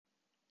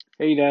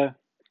Hey there.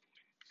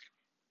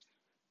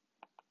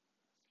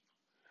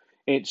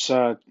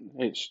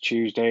 It's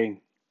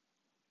Tuesday.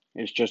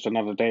 It's just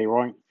another day,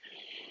 right?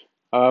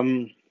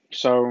 Um,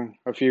 so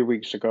a few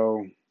weeks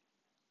ago,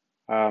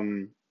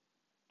 um,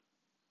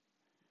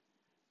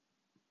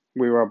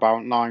 we were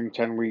about 9,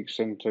 10 weeks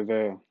into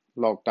the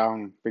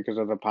lockdown because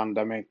of the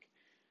pandemic,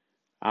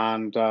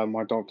 and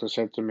my doctor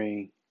said to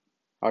me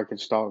I could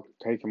start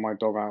taking my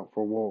dog out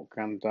for a walk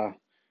and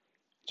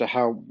to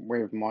help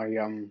with my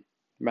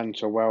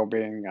mental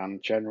well-being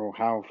and general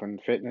health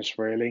and fitness,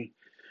 really.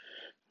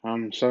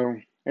 So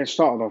it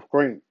started off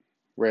great,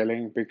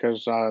 really,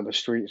 because the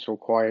streets were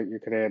quiet. You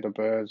could hear the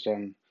birds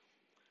and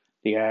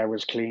the air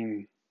was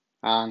clean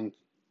and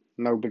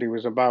nobody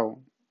was about.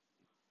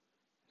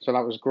 So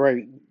that was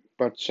great.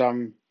 But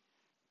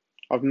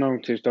I've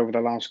noticed over the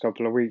last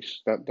couple of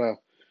weeks that the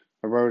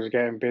roads are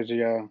getting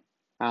busier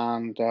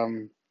and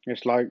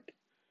it's like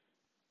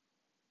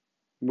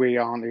we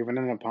aren't even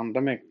in a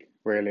pandemic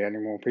really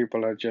anymore.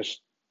 People are just,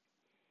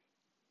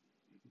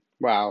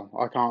 well,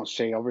 I can't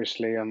see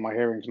obviously and my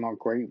hearing's not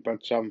great,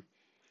 but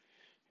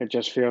it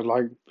just feels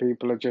like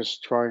people are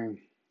just trying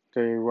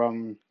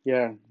to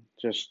yeah,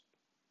 just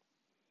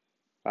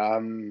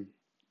um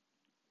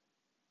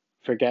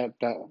forget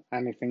that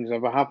anything's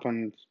ever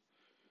happened.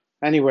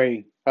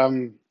 Anyway,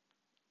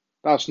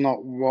 that's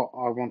not what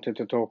I wanted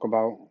to talk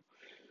about.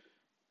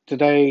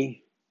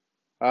 Today,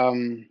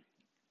 um,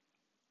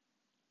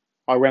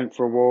 I went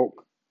for a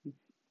walk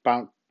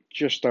about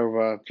just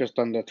under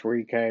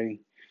 3K,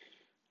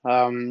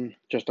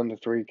 just under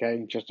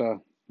 3K, just a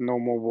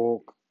normal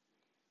walk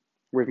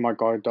with my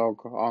guide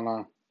dog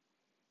on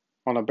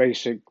a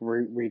basic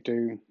route we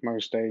do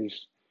most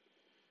days.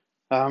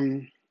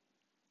 Um,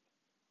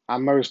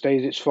 and most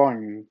days it's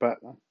fine, but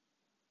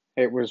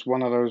it was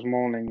one of those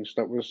mornings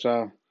that was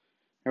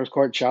it was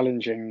quite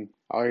challenging.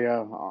 I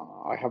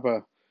have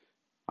a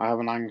I have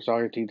an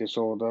anxiety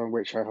disorder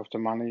which I have to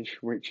manage,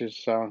 which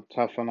is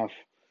tough enough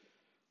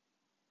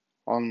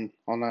on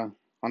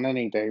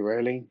any day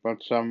really.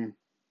 But I'm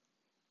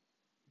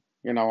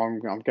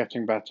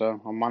getting better.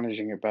 I'm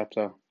managing it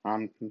better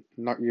and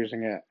not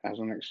using it as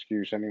an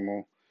excuse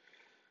anymore.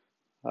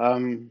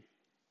 Um,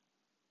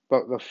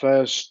 but the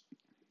first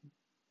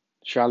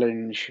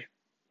challenge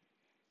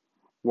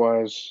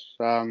was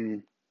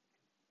the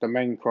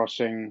main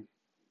crossing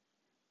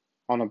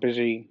on a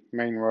busy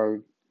main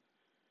road.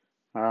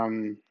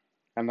 Um,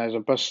 and there's a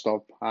bus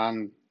stop,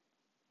 and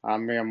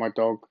me and my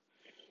dog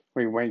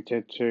we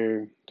waited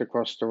to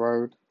cross the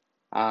road,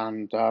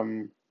 and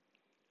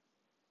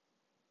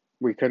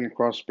we couldn't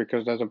cross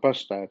because there's a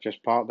bus there,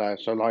 just parked there.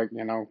 So like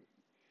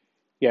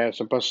yeah, it's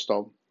a bus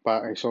stop,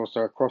 but it's also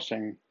a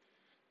crossing,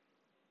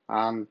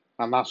 and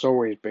that's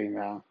always been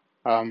there.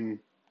 Um,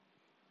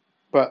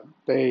 but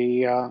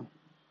the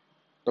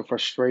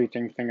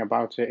frustrating thing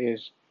about it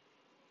is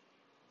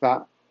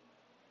that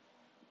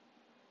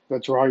the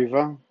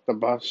driver, the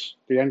bus,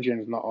 the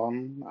engine's not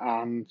on,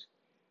 and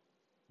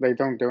they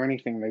don't do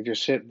anything. They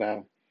just sit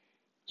there.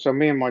 So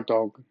me and my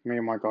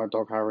guide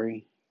dog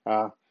Harry,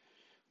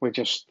 we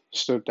just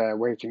stood there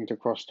waiting to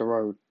cross the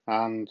road,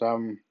 and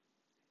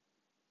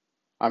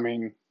I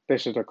mean,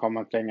 this is a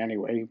common thing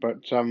anyway, but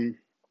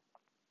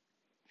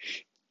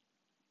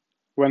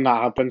when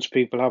that happens,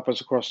 people help us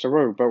across the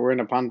road. But we're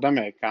in a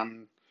pandemic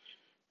and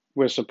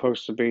we're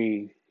supposed to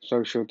be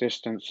social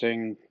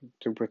distancing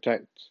to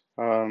protect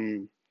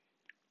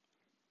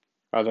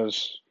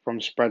others from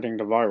spreading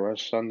the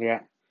virus. And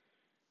yet,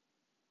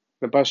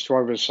 the bus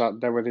driver sat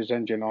there with his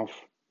engine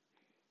off.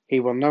 He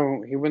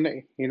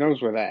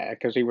knows we're there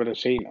because he would have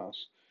seen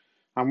us.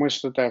 And we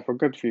stood there for a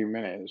good few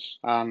minutes.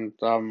 And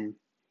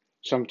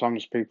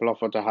sometimes people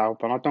offer to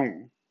help,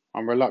 and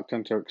I'm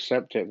reluctant to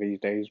accept it these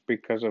days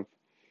because of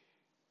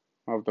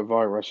the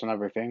virus and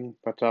everything.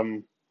 But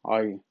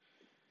I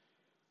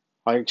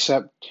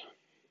accept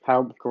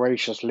help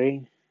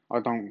graciously. I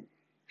don't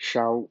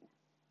shout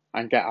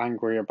and get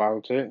angry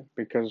about it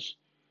because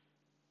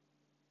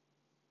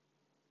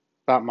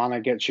that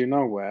manner gets you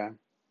nowhere.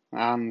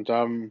 And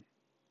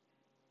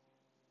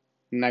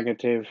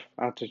negative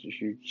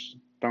attitudes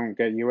don't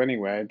get you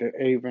anywhere,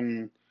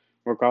 even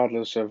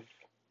regardless of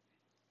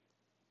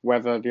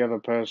whether the other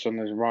person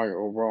is right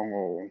or wrong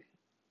or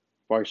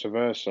vice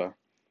versa.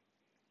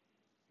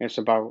 It's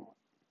about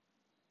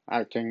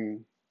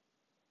acting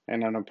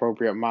in an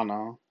appropriate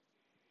manner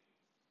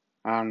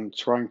and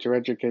trying to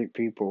educate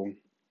people.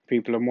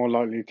 People are more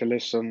likely to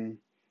listen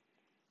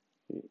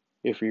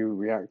if you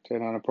react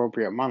in an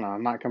appropriate manner,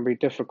 and that can be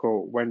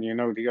difficult when you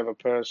know the other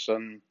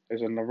person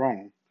is in the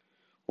wrong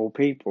or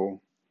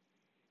people.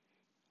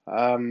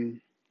 Um,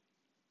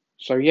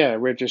 so yeah,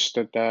 we just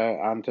stood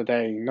there, and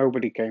today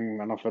nobody came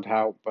and offered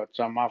help. But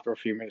after a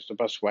few minutes, the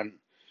bus went,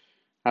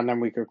 and then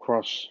we could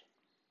cross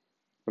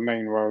the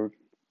main road.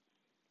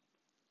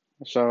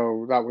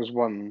 So that was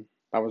one.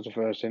 That was the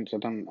first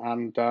incident,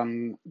 and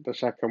the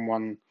second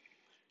one,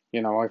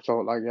 I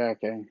thought like, yeah,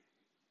 okay,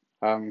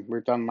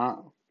 we've done that,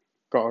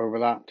 got over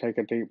that, take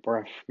a deep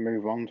breath,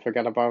 move on,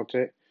 forget about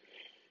it.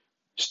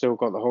 still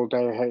got the whole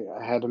day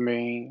ahead of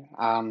me,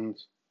 and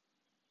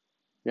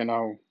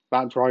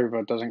that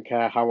driver doesn't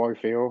care how I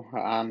feel,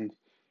 and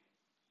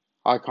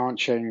I can't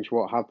change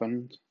what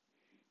happened.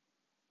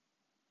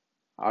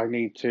 I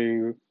need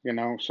to,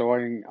 so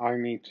I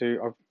need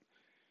to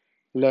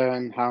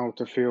learn how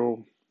to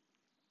feel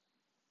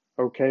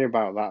okay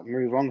about that,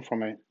 move on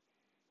from it,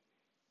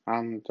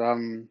 and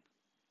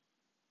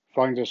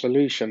find a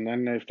solution.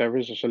 And if there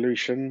is a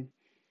solution,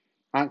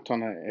 act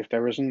on it. If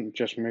there isn't,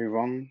 just move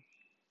on.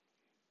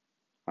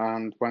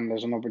 And when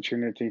there's an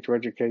opportunity to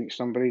educate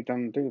somebody,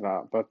 then do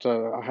that. But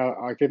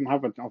I didn't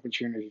have an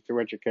opportunity to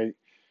educate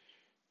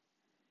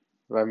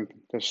them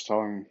this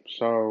time,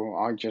 so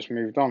I just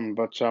moved on.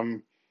 But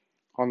on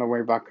the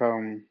way back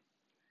home,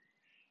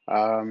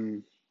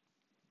 um,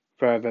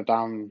 further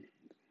down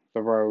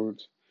the road,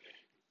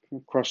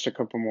 crossed a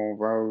couple more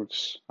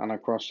roads and a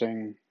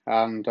crossing,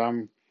 and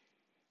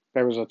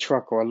there was a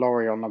truck or a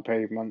lorry on the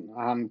pavement,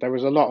 and there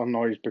was a lot of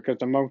noise because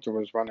the motor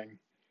was running,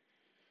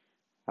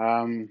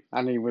 and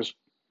he was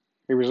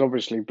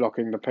obviously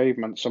blocking the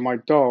pavement. So my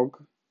dog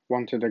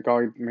wanted to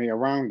guide me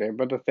around it,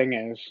 but the thing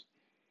is,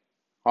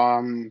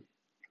 um,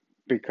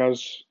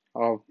 because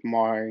of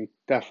my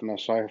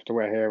deafness, I have to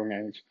wear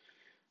hearing aids,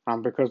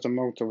 and because the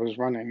motor was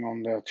running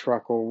on the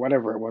truck or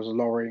whatever it was, a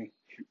lorry,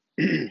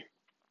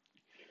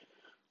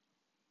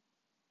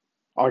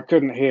 I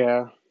couldn't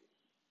hear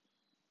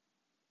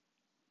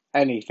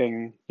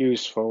anything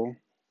useful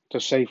to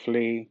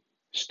safely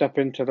step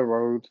into the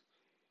road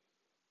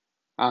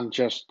and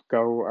just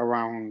go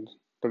around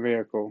the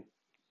vehicle.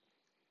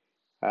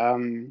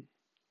 Um,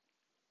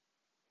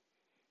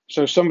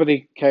 so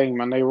somebody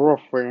came and they were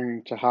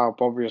offering to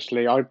help.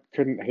 Obviously, I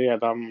couldn't hear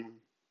them,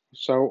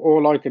 so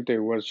all I could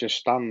do was just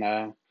stand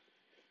there,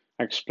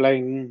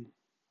 explain.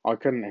 I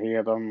couldn't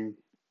hear them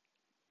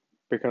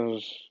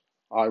because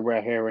I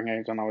wear hearing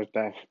aids and I was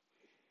deaf.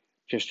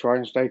 Just try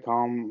and stay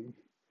calm.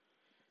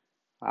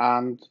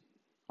 And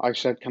I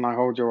said, "Can I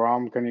hold your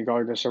arm? Can you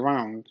guide us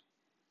around?"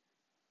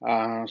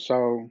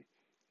 So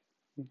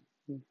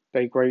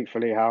they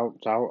gratefully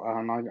helped out,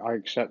 and I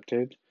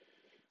accepted.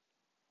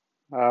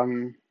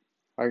 Um,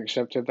 I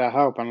accepted their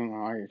help, and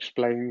I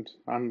explained,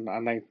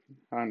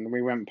 and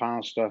we went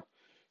past the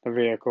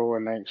vehicle,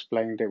 and they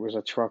explained it was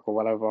a truck or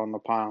whatever on the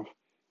path.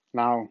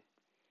 Now,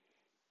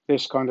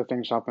 this kind of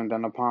thing's happened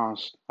in the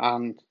past,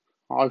 and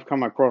I've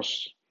come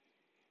across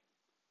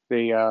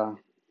the uh,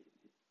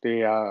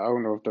 the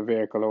owner of the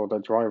vehicle or the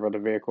driver of the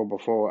vehicle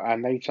before,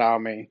 and they tell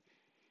me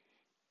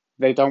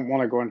they don't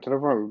want to go into the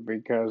road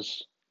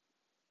because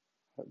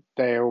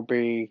they'll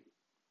be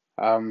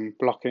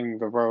blocking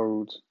the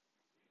road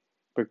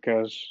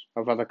because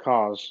of other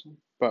cars.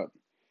 But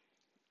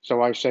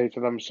so I say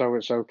to them, so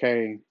it's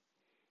okay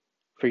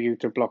for you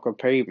to block a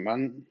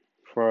pavement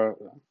for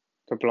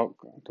to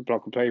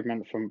block a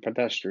pavement from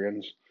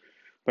pedestrians,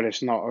 but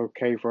it's not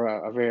okay for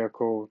a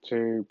vehicle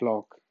to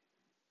block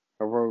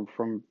a road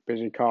from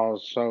busy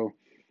cars. So,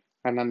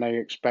 and then they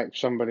expect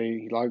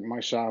somebody like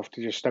myself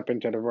to just step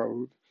into the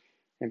road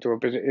into a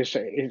busy.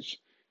 It's.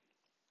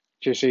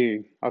 Do you see?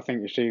 I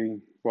think you see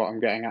what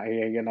I'm getting at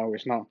here.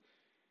 It's not.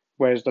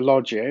 Where's the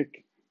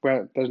logic?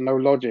 Where there's no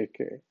logic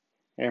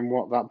in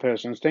what that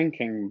person's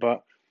thinking.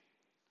 But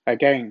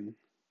again,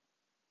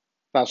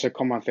 that's a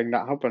common thing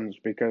that happens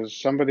because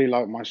somebody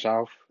like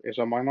myself is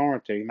a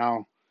minority.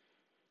 Now,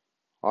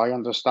 I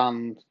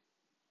understand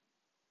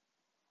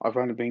I've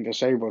only been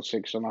disabled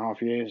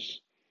 6.5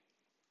 years.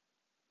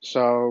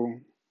 So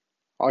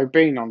I've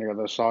been on the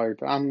other side,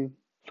 and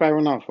fair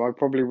enough, I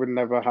probably would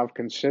never have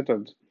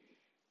considered.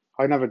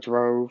 I never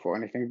drove or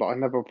anything, but I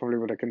never probably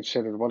would have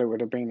considered what it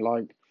would have been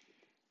like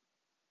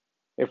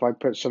if I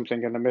put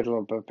something in the middle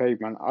of the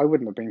pavement. I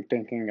wouldn't have been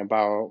thinking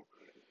about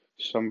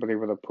somebody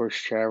with a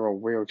pushchair or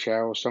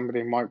wheelchair, or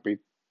somebody might be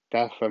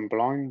deaf and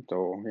blind,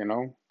 or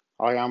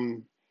I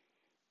am.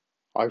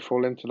 I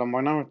fall into the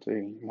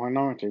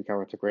minority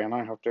category, and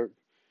I have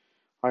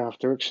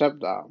to accept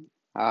that.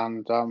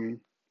 And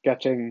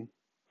getting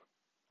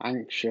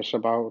anxious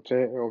about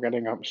it or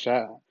getting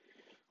upset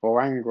or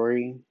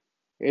angry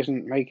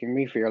isn't making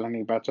me feel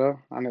any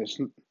better, and it's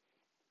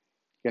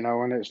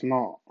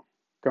not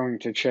going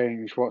to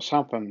change what's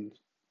happened.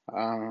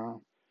 Uh,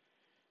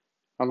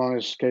 and on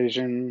this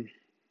occasion,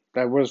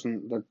 there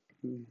wasn't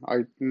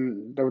I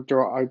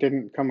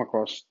didn't come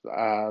across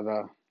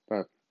the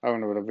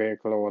owner of the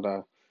vehicle or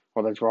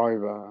the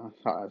driver,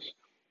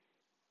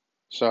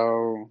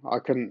 so I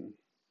couldn't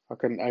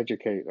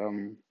educate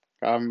them.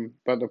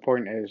 But the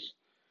point is,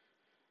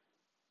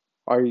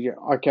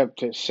 I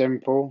kept it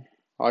simple.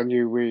 I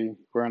knew we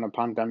were in a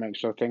pandemic,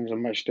 so things are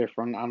much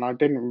different, and I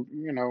didn't,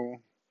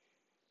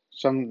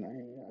 some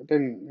I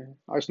didn't.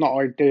 It's not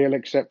ideal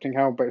accepting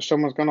help, but if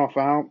someone's going to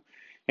offer help,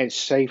 it's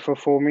safer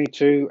for me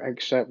to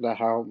accept their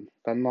help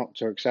than not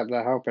to accept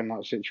their help in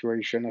that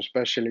situation,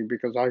 especially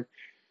because I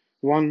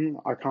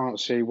can't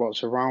see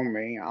what's around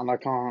me, and I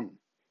can't,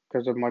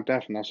 because of my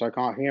deafness, I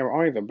can't hear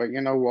either. But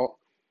you know what?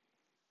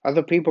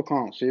 Other people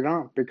can't see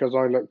that because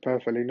I look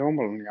perfectly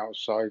normal on the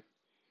outside.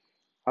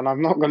 And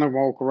I'm not going to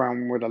walk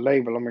around with a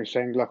label on me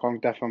saying, look, I'm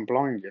deaf and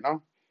blind, you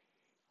know?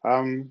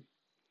 Um,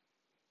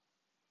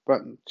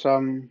 but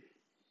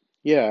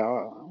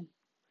yeah,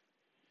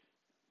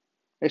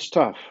 it's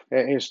tough.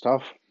 It is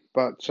tough.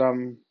 But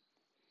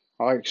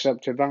I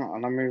accepted that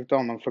and I moved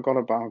on and forgot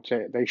about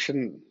it. They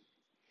shouldn't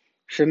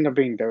have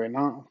been doing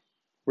that.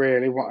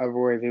 Really,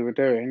 whatever way they were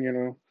doing, you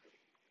know,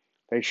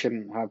 they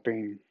shouldn't have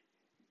been.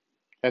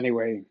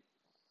 Anyway,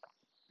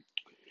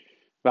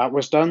 that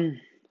was done.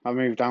 I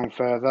moved down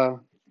further,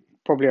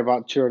 probably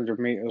about 200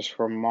 meters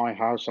from my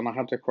house, and I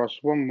had to cross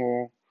one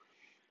more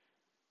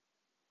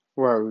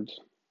road.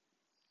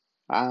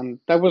 And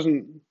there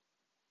wasn't,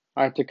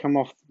 I had to come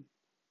off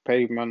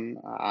pavement,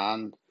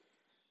 and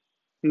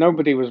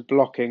nobody was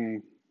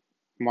blocking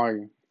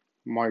my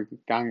my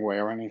gangway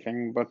or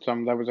anything, but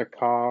there was a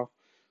car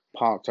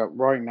parked up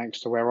right next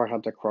to where I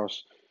had to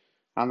cross,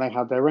 and they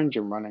had their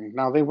engine running.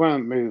 Now they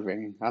weren't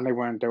moving and they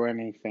weren't doing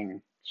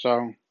anything.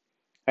 So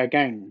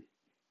again,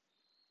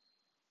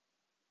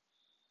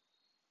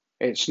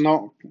 it's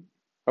not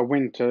a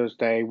winter's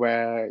day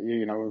where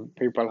you know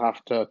people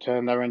have to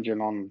turn their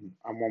engine on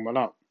and warm it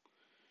up.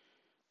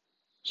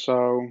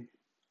 So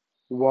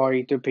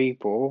why do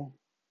people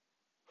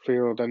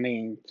feel the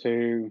need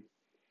to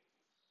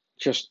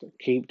just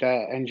keep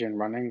their engine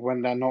running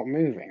when they're not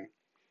moving?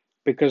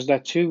 Because they're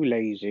too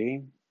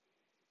lazy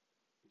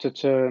to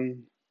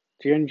turn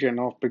the engine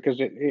off because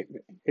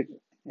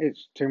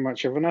it's too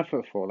much of an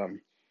effort for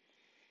them.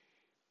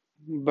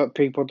 But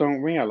people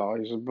don't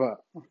realize.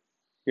 But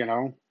you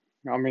know,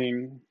 I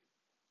mean,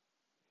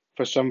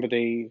 for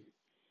somebody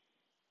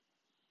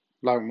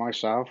like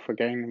myself,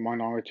 again,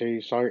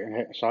 minority sight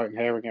and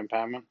hearing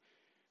impairment,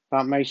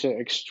 that makes it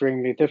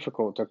extremely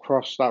difficult to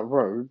cross that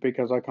road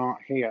because I can't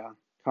hear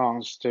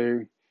cars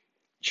to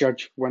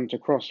judge when to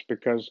cross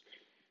because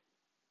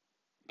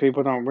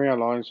people don't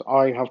realize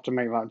I have to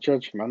make that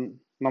judgment,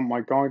 not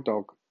my guide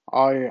dog.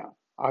 I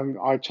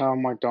I tell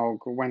my dog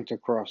when to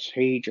cross.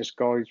 He just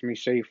guides me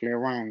safely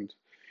around.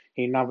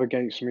 He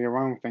navigates me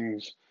around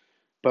things,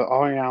 but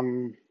I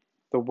am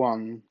the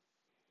one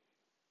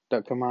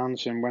that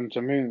commands him when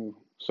to move.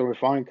 So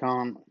if I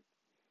can't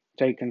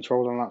take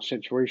control of that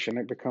situation,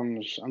 it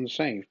becomes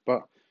unsafe.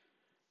 But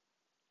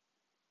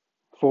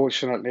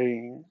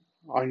fortunately,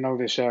 I know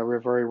this area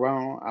very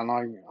well, and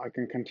I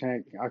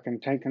can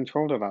take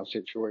control of that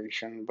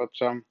situation. But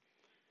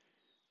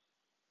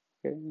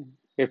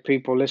if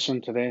people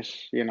listen to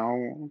this, you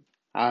know,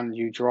 and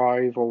you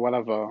drive or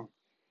whatever,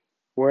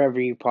 wherever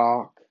you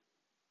park,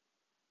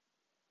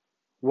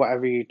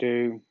 whatever you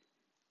do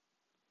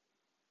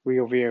with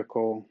your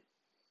vehicle,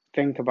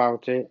 think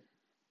about it.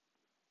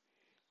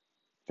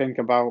 Think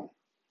about,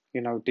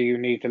 you know, do you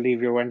need to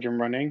leave your engine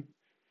running?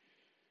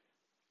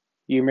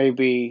 You may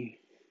be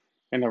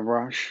in a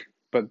rush,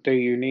 but do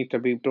you need to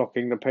be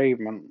blocking the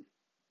pavement?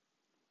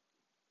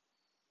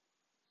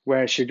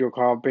 Where should your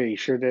car be?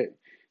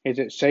 Is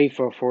it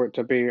safer for it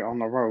to be on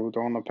the road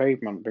or on the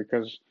pavement?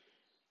 Because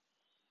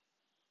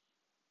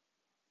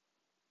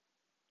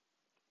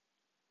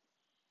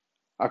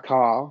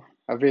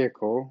a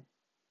vehicle,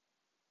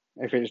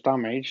 if it's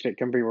damaged, it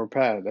can be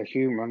repaired. A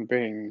human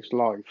being's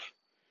life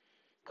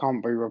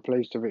can't be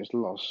replaced if it's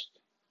lost.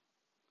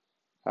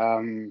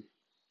 Um,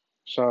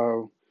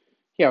 so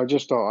yeah, I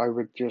just thought I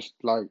would just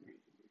like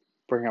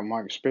bring up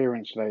my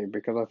experience today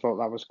because I thought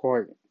that was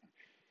quite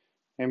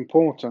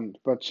important.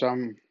 But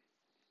I'm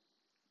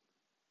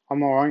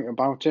all right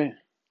about it.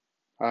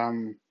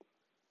 Um,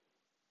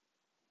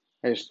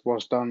 it's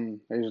what's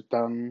done is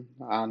done,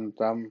 and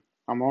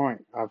I'm all right.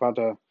 I've had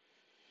a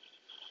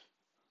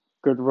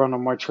good run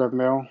on my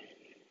treadmill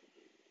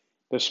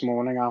this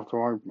morning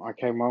after I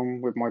came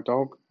home with my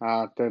dog.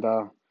 I did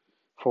a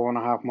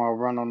 4.5 mile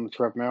run on the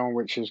treadmill,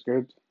 which is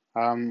good.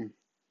 And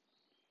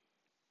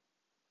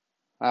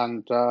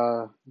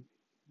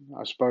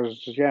I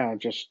suppose, yeah,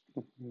 just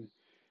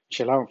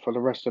chill out for the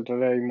rest of the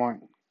day. Might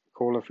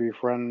call a few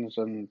friends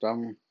and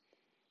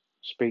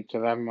speak to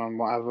them and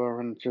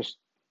whatever, and just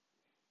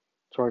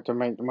try to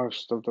make the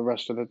most of the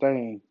rest of the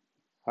day.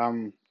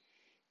 Um,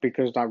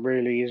 because that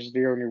really is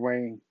the only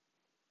way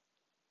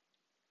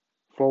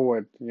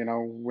forward, you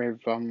know, with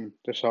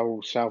this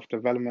whole self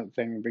development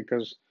thing.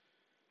 Because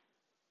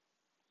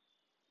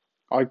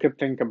I could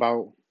think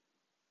about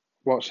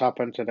what's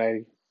happened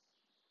today,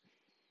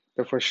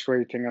 the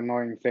frustrating,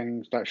 annoying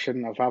things that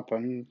shouldn't have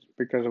happened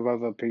because of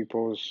other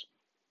people's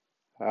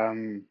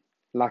um,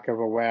 lack of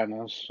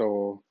awareness,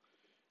 or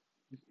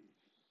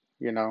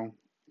you know,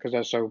 because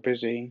they're so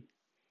busy,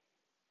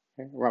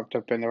 wrapped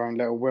up in their own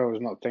little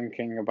worlds, not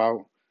thinking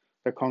about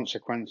the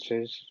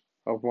consequences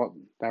of what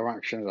their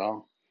actions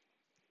are.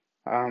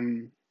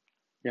 Um,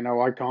 you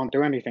know, I can't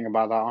do anything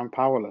about that. I'm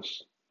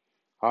powerless.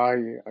 I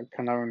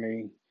can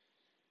only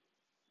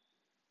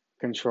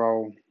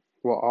control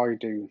what I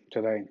do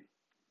today.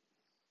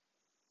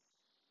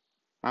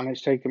 And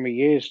it's taken me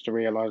years to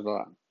realize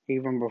that,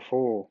 even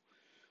before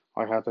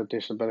I had a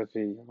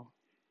disability.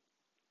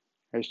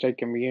 It's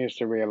taken me years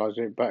to realize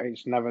it, but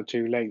it's never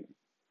too late.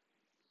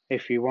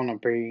 If you want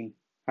to be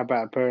a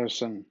better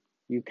person,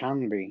 you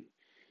can be.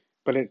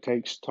 But it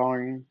takes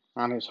time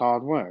and it's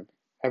hard work.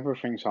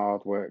 Everything's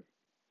hard work.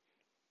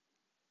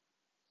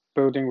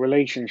 Building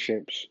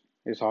relationships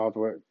is hard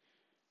work.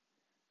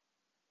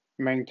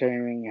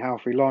 Maintaining a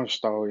healthy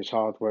lifestyle is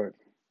hard work.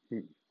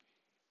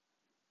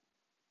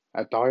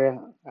 A diet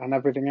and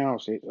everything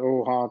else, it's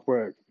all hard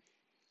work.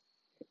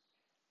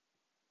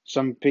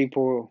 Some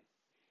people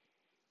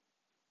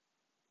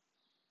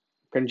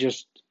can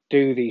just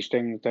do these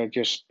things, they're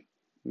just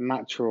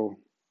natural.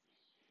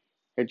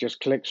 It just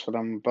clicks for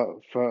them.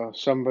 But for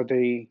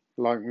somebody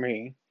like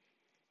me,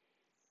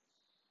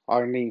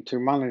 I need to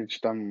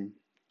manage them.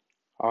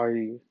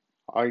 I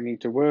I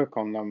need to work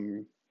on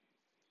them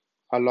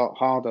a lot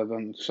harder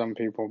than some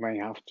people may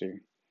have to.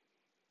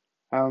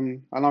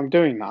 And I'm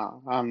doing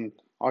that, and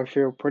I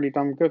feel pretty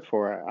damn good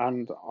for it,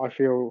 and I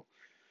feel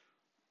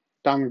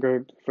damn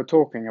good for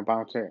talking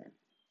about it.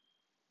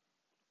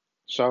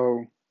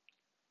 So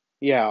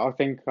yeah, I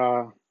think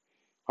I'll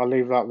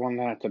leave that one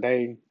there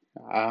today.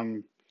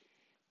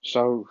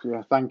 So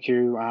yeah, thank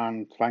you,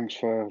 and thanks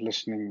for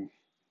listening.